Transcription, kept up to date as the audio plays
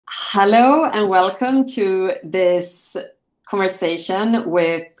Hello and welcome to this conversation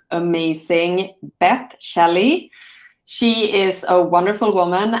with amazing Beth Shelly. She is a wonderful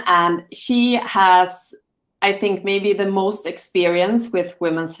woman and she has, I think, maybe the most experience with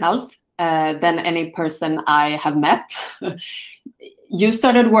women's health than any person I have met. You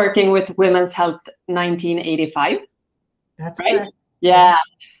started working with women's health 1985. That's right? correct. Yeah.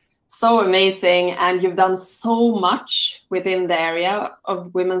 So amazing. And you've done so much within the area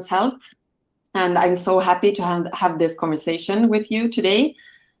of women's health. And I'm so happy to have this conversation with you today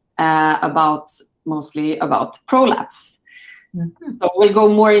mostly about prolapse. Mm-hmm. So we'll go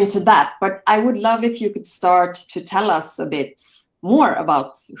more into that. But I would love if you could start to tell us a bit more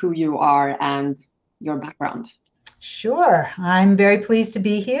about who you are and your background. Sure. I'm very pleased to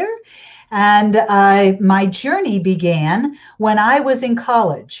be here. And my journey began when I was in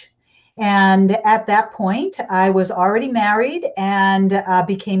college. And at that point, I was already married and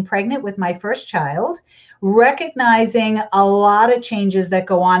became pregnant with my first child, recognizing a lot of changes that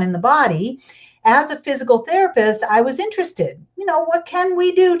go on in the body. As a physical therapist, I was interested, what can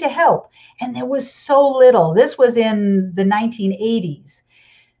we do to help? And there was so little. This was in the 1980s.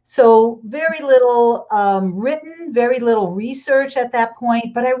 So very little written, very little research at that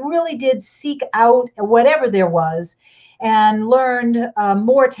point, but I really did seek out whatever there was and learned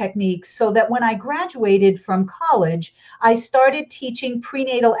more techniques so that when I graduated from college, I started teaching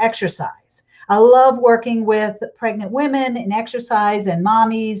prenatal exercise. I love working with pregnant women in exercise and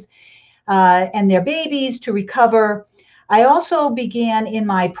mommies and their babies to recover. I also began in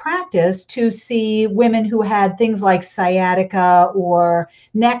my practice to see women who had things like sciatica or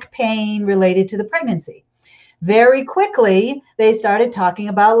neck pain related to the pregnancy. Very quickly, they started talking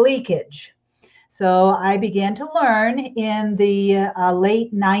about leakage. So I began to learn in the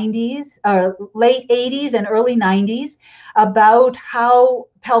late 90s, or late 80s and early 90s about how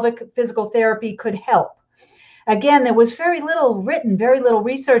pelvic physical therapy could help. Again, there was very little written, very little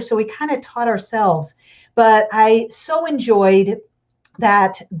research, so we kind of taught ourselves. But I so enjoyed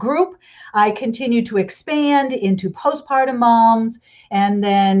that group. I continued to expand into postpartum moms and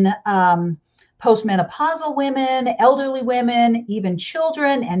then postmenopausal women, elderly women, even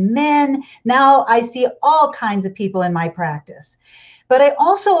children and men. Now I see all kinds of people in my practice. But I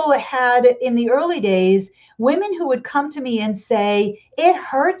also had, in the early days, women who would come to me and say, it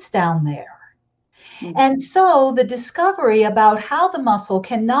hurts down there. And so the discovery about how the muscle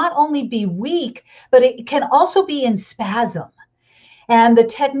can not only be weak, but it can also be in spasm. And the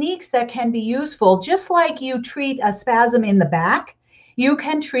techniques that can be useful, just like you treat a spasm in the back, you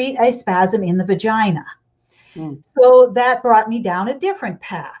can treat a spasm in the vagina. So that brought me down a different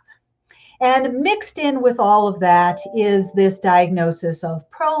path. And mixed in with all of that is this diagnosis of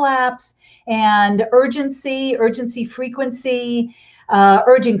prolapse and urgency frequency,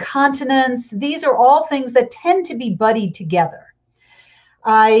 urge incontinence. These are all things that tend to be buddied together.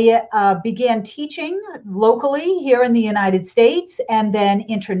 I began teaching locally here in the United States and then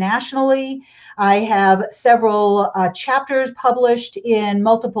internationally. I have several chapters published in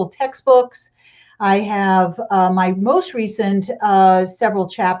multiple textbooks. I have my most recent several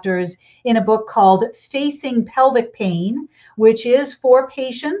chapters in a book called Facing Pelvic Pain, which is for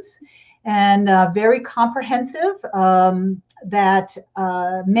patients and very comprehensive, that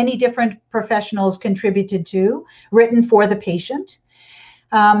many different professionals contributed to, written for the patient.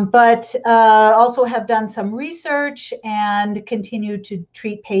 But also have done some research and continue to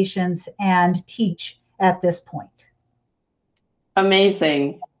treat patients and teach at this point.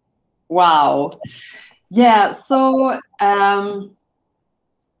 Amazing. Wow. Yeah. So the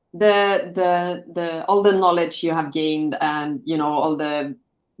all the knowledge you have gained and all the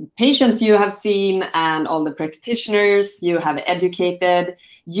patients you have seen and all the practitioners you have educated,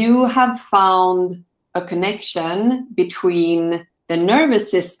 you have found a connection between the nervous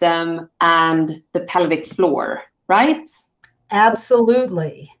system and the pelvic floor, right?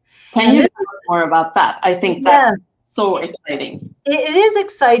 Absolutely. Can you talk more about that? I think that's so exciting. It is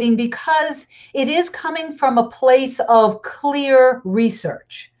exciting because it is coming from a place of clear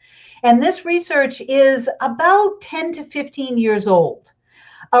research. And this research is about 10 to 15 years old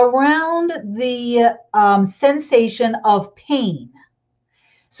around the sensation of pain.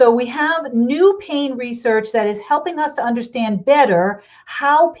 So we have new pain research that is helping us to understand better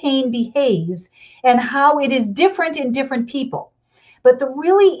how pain behaves and how it is different in different people. But the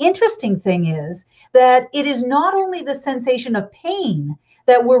really interesting thing is that it is not only the sensation of pain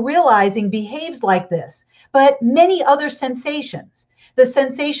that we're realizing behaves like this, but many other sensations. The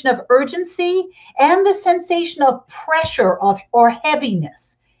sensation of urgency and the sensation of pressure or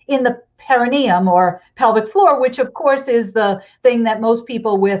heaviness in the perineum or pelvic floor, which of course is the thing that most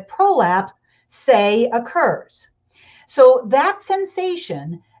people with prolapse say occurs. So that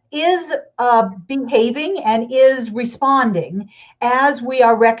sensation is behaving and is responding as we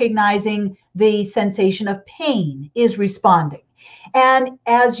are recognizing the sensation of pain is responding. And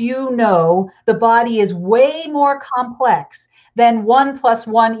as you know, the body is way more complex than 1 +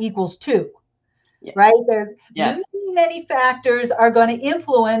 1 = 2. Yes. Right? There's many factors are going to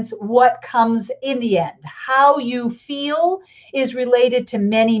influence what comes in the end. How you feel is related to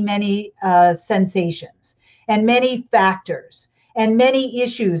many sensations and many factors and many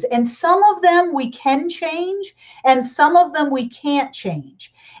issues. And some of them we can change and some of them we can't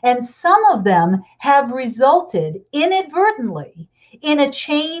change. And some of them have resulted inadvertently in a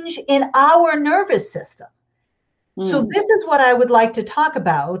change in our nervous system. So this is what I would like to talk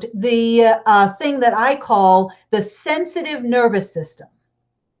about, the thing that I call the sensitive nervous system.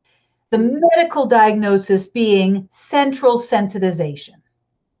 The medical diagnosis being central sensitization.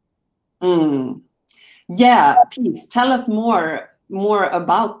 Yeah, please tell us more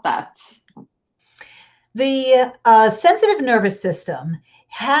about that. The sensitive nervous system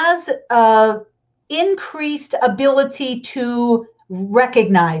has increased ability to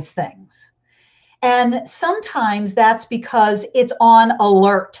recognize things. And sometimes that's because it's on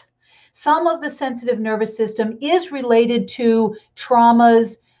alert. Some of the sensitive nervous system is related to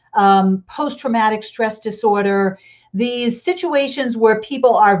traumas, post-traumatic stress disorder, these situations where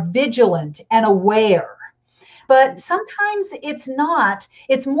people are vigilant and aware. But sometimes it's not.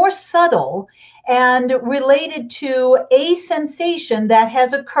 It's more subtle and related to a sensation that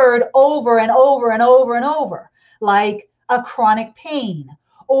has occurred over and over and over and over, like a chronic pain,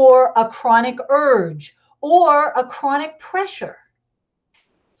 or a chronic urge, or a chronic pressure.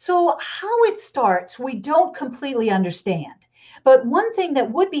 So how it starts, we don't completely understand. But one thing that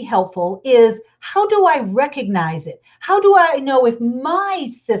would be helpful is, how do I recognize it? How do I know if my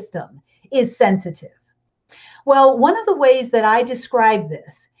system is sensitive? Well, one of the ways that I describe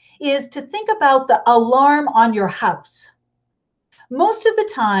this is to think about the alarm on your house. Most of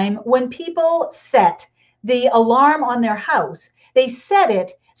the time when people set the alarm on their house, they set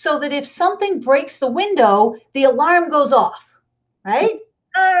it so that if something breaks the window, the alarm goes off, right?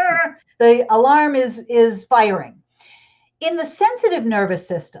 The alarm is firing. In the sensitive nervous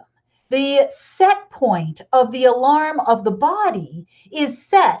system, the set point of the alarm of the body is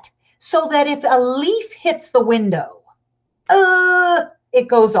set so that if a leaf hits the window, it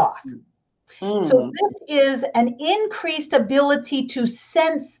goes off. So this is an increased ability to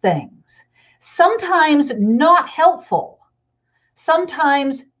sense things, sometimes not helpful,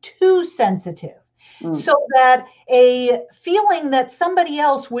 sometimes too sensitive, so that a feeling that somebody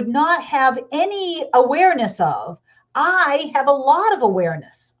else would not have any awareness of, I have a lot of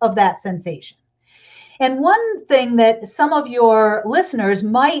awareness of that sensation. And one thing that some of your listeners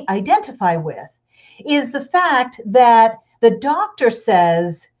might identify with is the fact that the doctor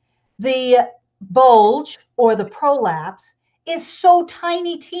says the bulge or the prolapse is so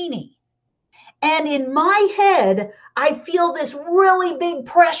tiny, teeny. And in my head, I feel this really big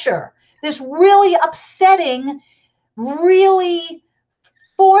pressure, this really upsetting, really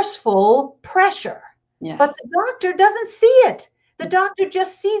forceful pressure. Yes. But the doctor doesn't see it. The doctor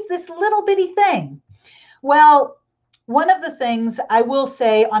just sees this little bitty thing. Well, one of the things I will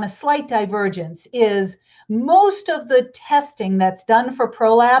say on a slight divergence is most of the testing that's done for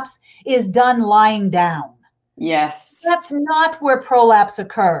prolapse is done lying down. Yes. That's not where prolapse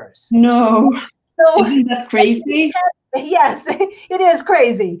occurs. No. So, isn't that crazy? Yes, it is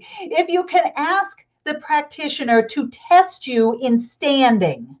crazy. If you can ask the practitioner to test you in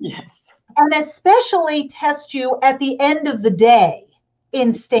standing. Yes. And especially test you at the end of the day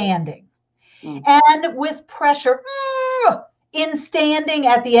in standing. And with pressure in standing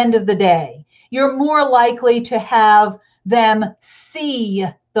at the end of the day, you're more likely to have them see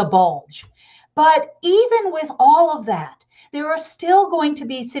the bulge. But even with all of that, there are still going to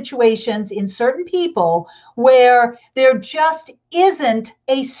be situations in certain people where there just isn't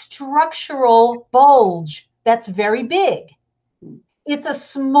a structural bulge that's very big. It's a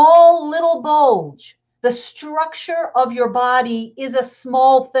small little bulge. The structure of your body is a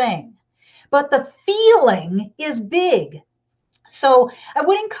small thing, but the feeling is big. So I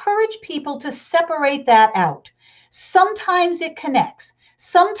would encourage people to separate that out. Sometimes it connects.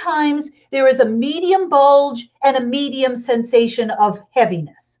 Sometimes there is a medium bulge and a medium sensation of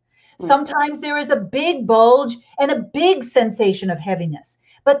heaviness. Sometimes there is a big bulge and a big sensation of heaviness.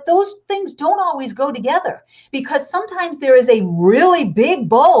 But those things don't always go together, because sometimes there is a really big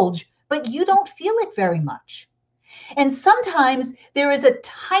bulge, but you don't feel it very much. And sometimes there is a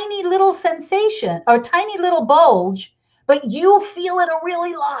tiny little sensation or tiny little bulge, but you feel it a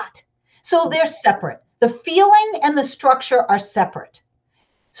really lot. So they're separate. The feeling and the structure are separate.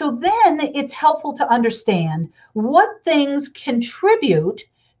 So then it's helpful to understand what things contribute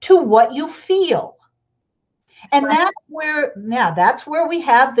to what you feel. And that's where we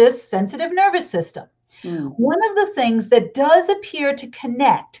have this sensitive nervous system. One of the things that does appear to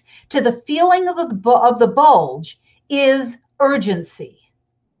connect to the feeling of the bulge is urgency.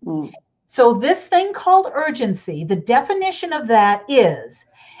 So this thing called urgency, the definition of that is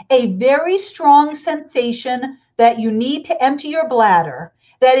a very strong sensation that you need to empty your bladder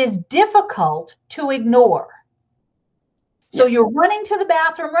that is difficult to ignore. So you're running to the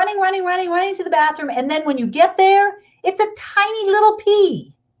bathroom, running to the bathroom. And then when you get there, it's a tiny little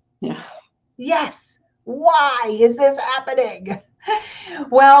pee. Yeah. Yes. Why is this happening?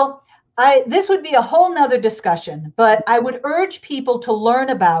 Well, this would be a whole nother discussion, but I would urge people to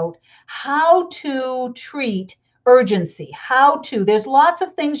learn about how to treat urgency, there's lots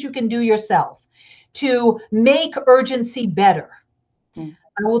of things you can do yourself to make urgency better.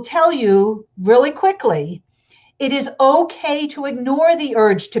 I will tell you really quickly, it is okay to ignore the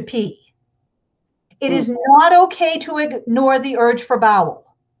urge to pee. It is not okay to ignore the urge for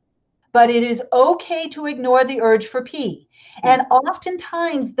bowel, but it is okay to ignore the urge for pee. And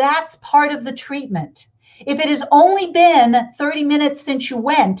oftentimes that's part of the treatment. If it has only been 30 minutes since you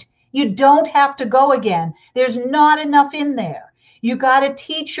went, you don't have to go again. There's not enough in there. You got to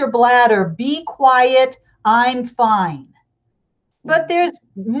teach your bladder, be quiet, I'm fine. But there's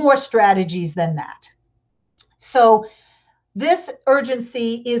more strategies than that. So this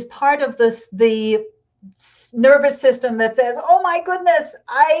urgency is part of the nervous system that says, oh my goodness,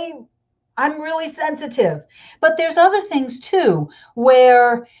 I'm really sensitive. But there's other things too,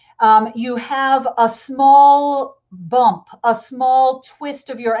 where you have a small bump, a small twist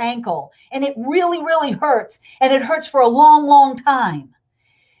of your ankle, and it really, really hurts, and it hurts for a long, long time.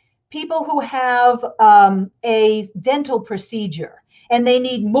 People who have a dental procedure, and they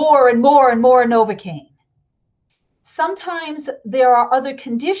need more and more and more Novocaine. Sometimes there are other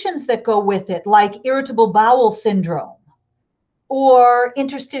conditions that go with it, like irritable bowel syndrome, or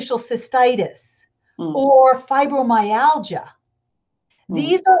interstitial cystitis, or fibromyalgia.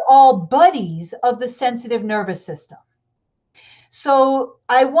 These are all buddies of the sensitive nervous system. So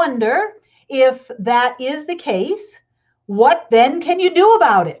I wonder if that is the case, what then can you do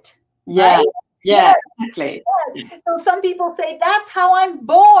about it? Yeah, right? yeah, exactly. Yes. So some people say, that's how I'm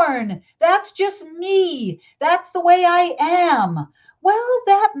born. That's just me. That's the way I am. Well,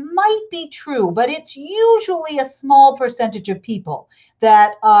 that might be true, but it's usually a small percentage of people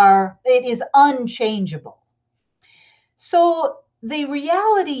that it is unchangeable. So the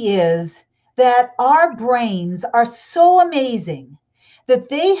reality is that our brains are so amazing that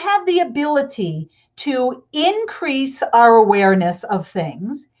they have the ability to increase our awareness of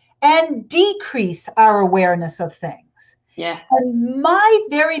things and decrease our awareness of things. Yes. And my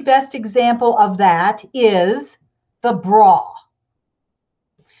very best example of that is the bra.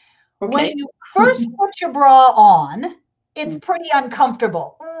 Okay. When you first put your bra on, it's pretty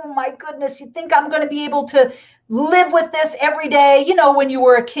uncomfortable. Oh my goodness, you think I'm going to be able to live with this every day? You know, when you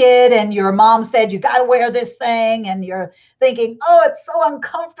were a kid and your mom said, you got to wear this thing, and you're thinking, oh, it's so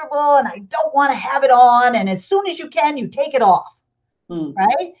uncomfortable and I don't want to have it on. And as soon as you can, you take it off.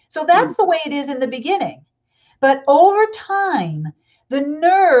 Right? So that's the way it is in the beginning. But over time, the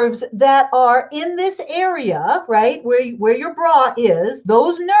nerves that are in this area, right, where your bra is,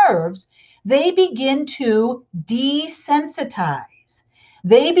 those nerves, they begin to desensitize.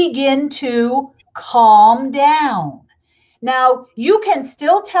 They begin to calm down. Now, you can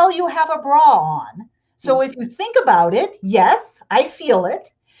still tell you have a bra on. So if you think about it, yes, I feel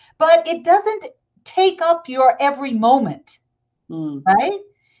it, but it doesn't take up your every moment. Right?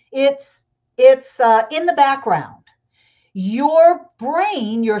 It's in the background. Your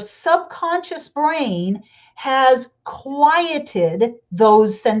brain, your subconscious brain, has quieted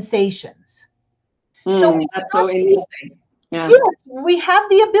those sensations. So that's so interesting. Yeah. Yes, we have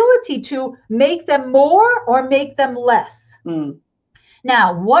the ability to make them more or make them less.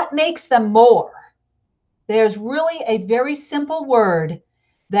 Now, what makes them more? There's really a very simple word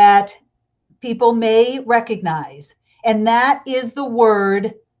that people may recognize, and that is the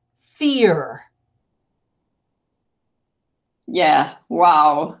word fear. Yeah.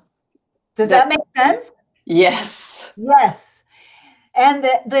 Wow. Does that make sense? Yes. Yes. And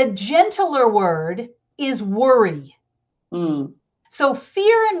the gentler word is worry. So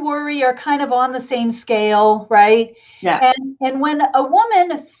fear and worry are kind of on the same scale, right? Yeah. And when a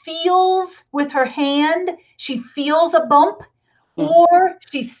woman feels with her hand, she feels a bump, or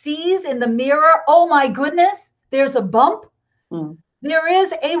she sees in the mirror, oh my goodness, there's a bump. There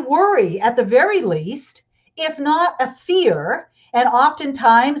is a worry at the very least, if not a fear. And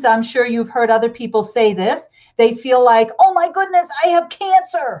oftentimes, I'm sure you've heard other people say this, they feel like, oh my goodness, I have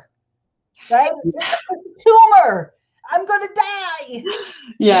cancer, right? It's a tumor. I'm going to die.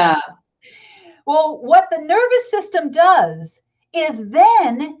 Yeah. Well, what the nervous system does is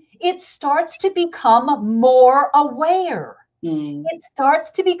then it starts to become more aware. It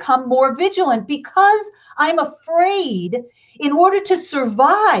starts to become more vigilant because I'm afraid. In order to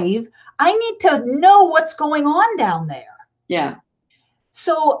survive, I need to know what's going on down there. Yeah.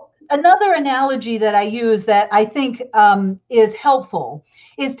 So another analogy that I use that I think is helpful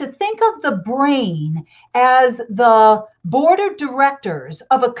is to think of the brain as the board of directors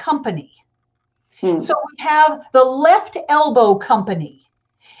of a company. So we have the left elbow company,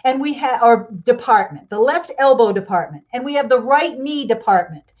 and we have our department, the left elbow department, and we have the right knee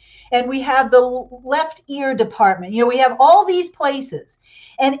department, and we have the left ear department. You know, we have all these places,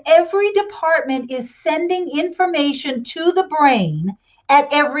 and every department is sending information to the brain at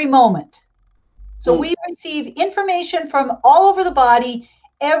every moment. So we receive information from all over the body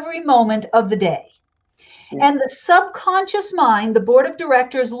every moment of the day. And the subconscious mind, the board of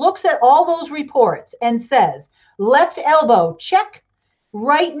directors, looks at all those reports and says, left elbow, check.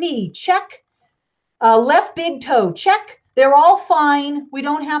 Right knee, check. Left big toe, check. They're all fine. We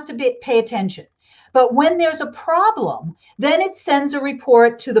don't have to pay attention. But when there's a problem, then it sends a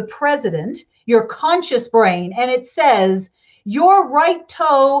report to the president, your conscious brain, and it says, your right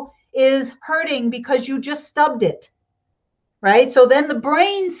toe is hurting because you just stubbed it, right? So then the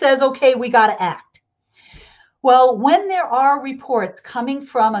brain says, okay, we got to act. Well, when there are reports coming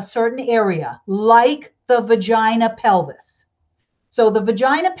from a certain area, like the vagina pelvis, so the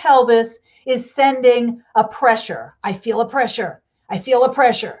vagina pelvis is sending a pressure. I feel a pressure. I feel a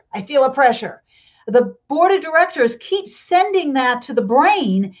pressure. I feel a pressure. The board of directors keeps sending that to the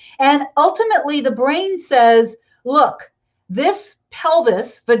brain. And ultimately, the brain says, look, this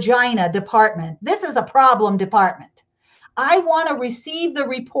pelvis vagina department, this is a problem department. I want to receive the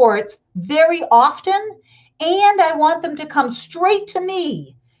reports very often, and I want them to come straight to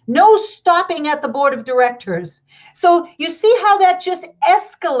me. No stopping at the board of directors. So you see how that just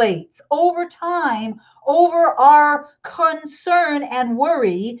escalates over time, over our concern and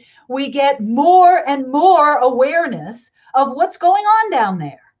worry. We get more and more awareness of what's going on down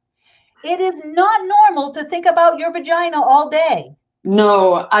there. It is not normal to think about your vagina all day.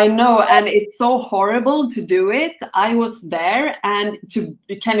 No, I know. And it's so horrible to do it. I was there, and to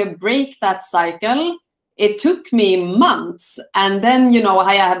kind of break that cycle, it took me months. And then, you know,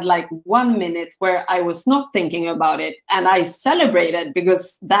 I had like 1 minute where I was not thinking about it, and I celebrated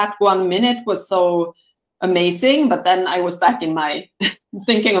because that 1 minute was so amazing. But then I was back in my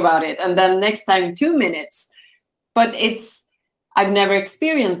thinking about it. And then next time, 2 minutes. But I've never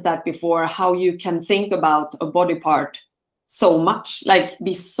experienced that before, how you can think about a body part so much, like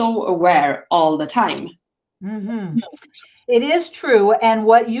be so aware all the time. It is true. And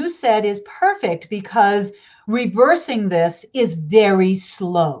what you said is perfect, because reversing this is very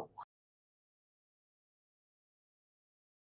slow.